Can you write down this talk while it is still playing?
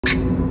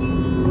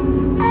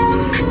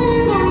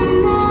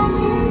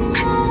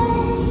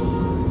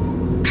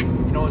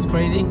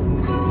crazy?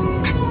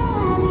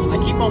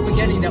 I keep on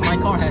forgetting that my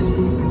car has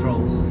cruise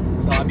control.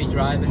 So I'll be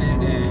driving it,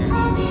 and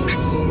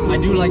I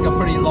do like a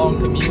pretty long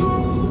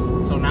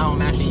commute. So now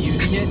I'm actually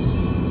using it.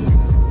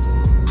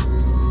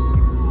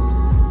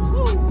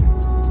 Woo.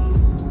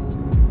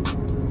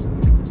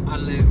 I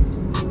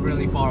live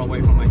really far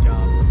away from my job,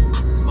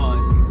 but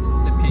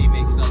the pay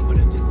makes up for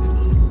the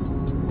distance.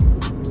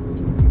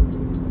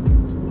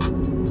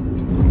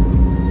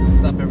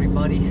 What's up,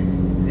 everybody?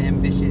 It's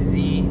Ambitious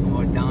Z,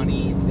 or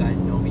Donnie, if you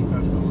guys know me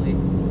personally.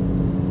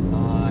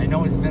 I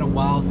know it's been a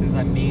while since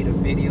I made a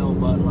video,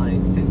 but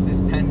like since this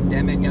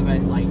pandemic ever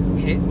like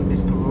hit with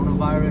this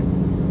coronavirus,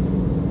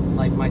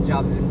 like my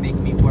job's been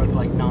making me work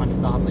like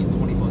non-stop, like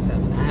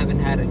 24/7. I haven't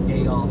had a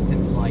day off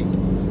since like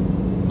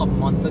a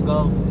month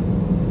ago.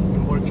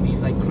 Been working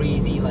these like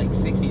crazy like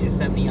 60 to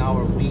 70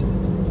 hour week,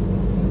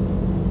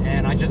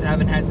 and I just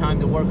haven't had time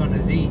to work on the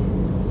Z.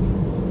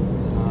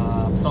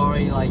 I'm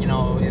sorry, like, you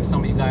know, if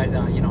some of you guys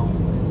are, you know,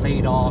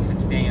 laid off and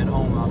staying at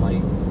home, are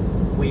like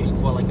waiting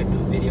for like a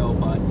new video,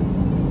 but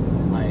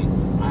like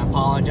I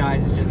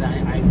apologize. It's just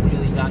I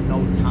really got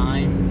no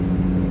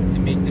time to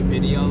make the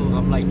video.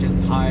 I'm like just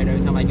tired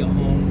every time I get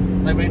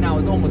home. Like right now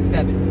it's almost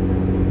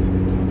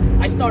 7.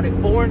 I start at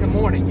 4 in the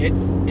morning.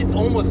 It's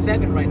almost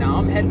 7 right now.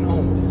 I'm heading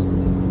home,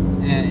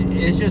 and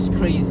it's just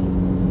crazy.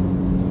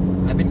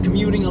 I've been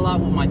commuting a lot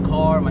with my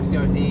car, my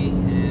CRZ,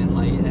 and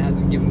like it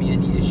hasn't given me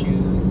any issues.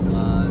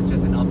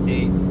 Just an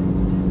update.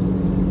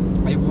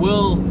 I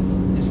will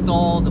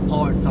install the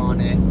parts on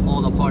it,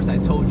 all the parts I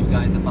told you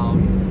guys about.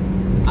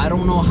 I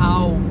don't know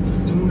how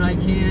soon I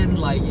can.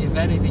 Like, if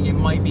anything, it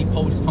might be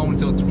postponed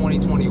till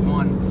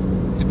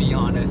 2021, to be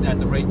honest, at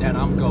the rate that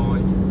I'm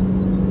going.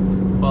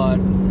 But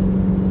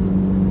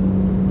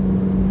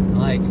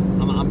like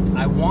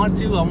I want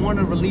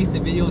to release the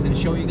videos and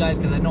show you guys,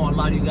 because I know a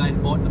lot of you guys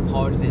bought the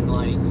parts and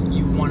like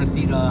you want to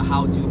see the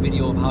how-to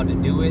video of how to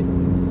do it,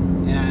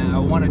 and I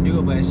want to do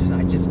it, but it's just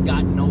I just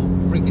got no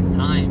freaking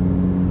time.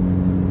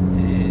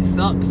 It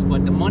sucks,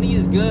 but the money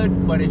is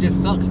good, but it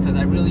just sucks because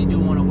I really do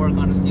want to work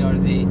on the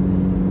CRZ.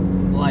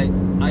 Like,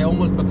 I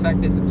almost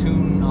perfected the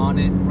tune on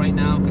it right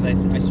now because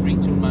I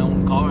street tuned my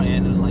own car,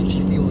 and like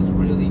she feels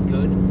really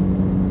good.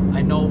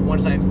 I know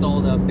once I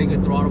install the bigger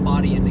throttle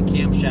body and the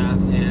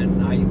camshaft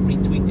and I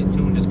retweak the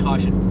tune, this car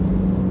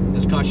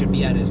should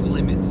be at its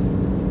limits,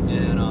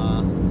 and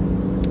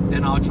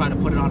then I'll try to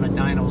put it on a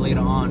dyno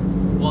later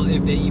on. Well,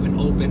 if they even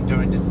open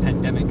during this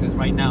pandemic, because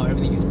right now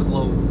everything is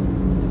closed.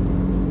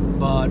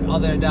 But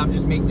other than that, I'm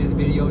just making this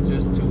video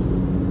just to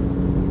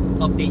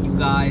update you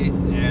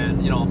guys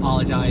and, you know,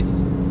 apologize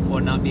for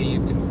not being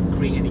able to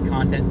create any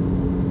content.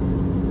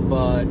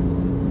 But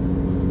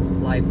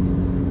like,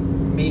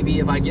 maybe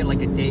if I get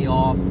like a day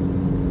off,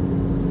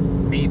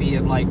 maybe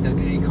if like the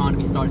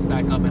economy starts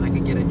back up and I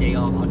can get a day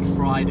off, I'll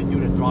try to do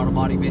the throttle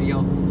body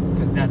video,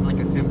 because that's like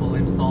a simple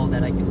install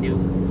that I can do.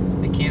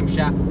 The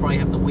camshaft will probably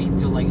have to wait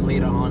until like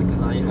later on,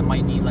 because I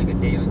might need like a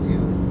day or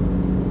two,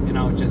 you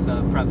know, just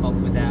prep up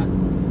with that.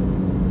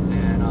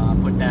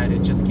 Put that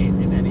in just in case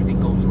if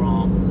anything goes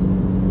wrong.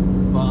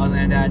 But other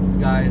than that,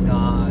 guys, you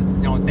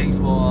know, thanks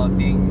for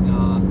being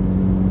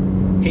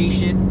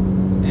patient,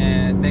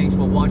 and thanks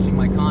for watching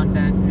my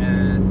content,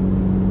 and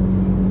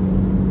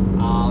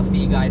I'll see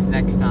you guys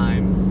next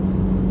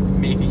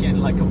time, maybe in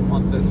like a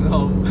month or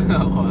so,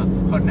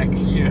 or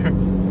next year.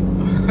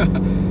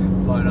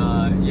 But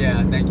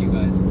yeah, thank you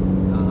guys.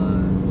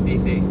 Stay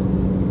safe.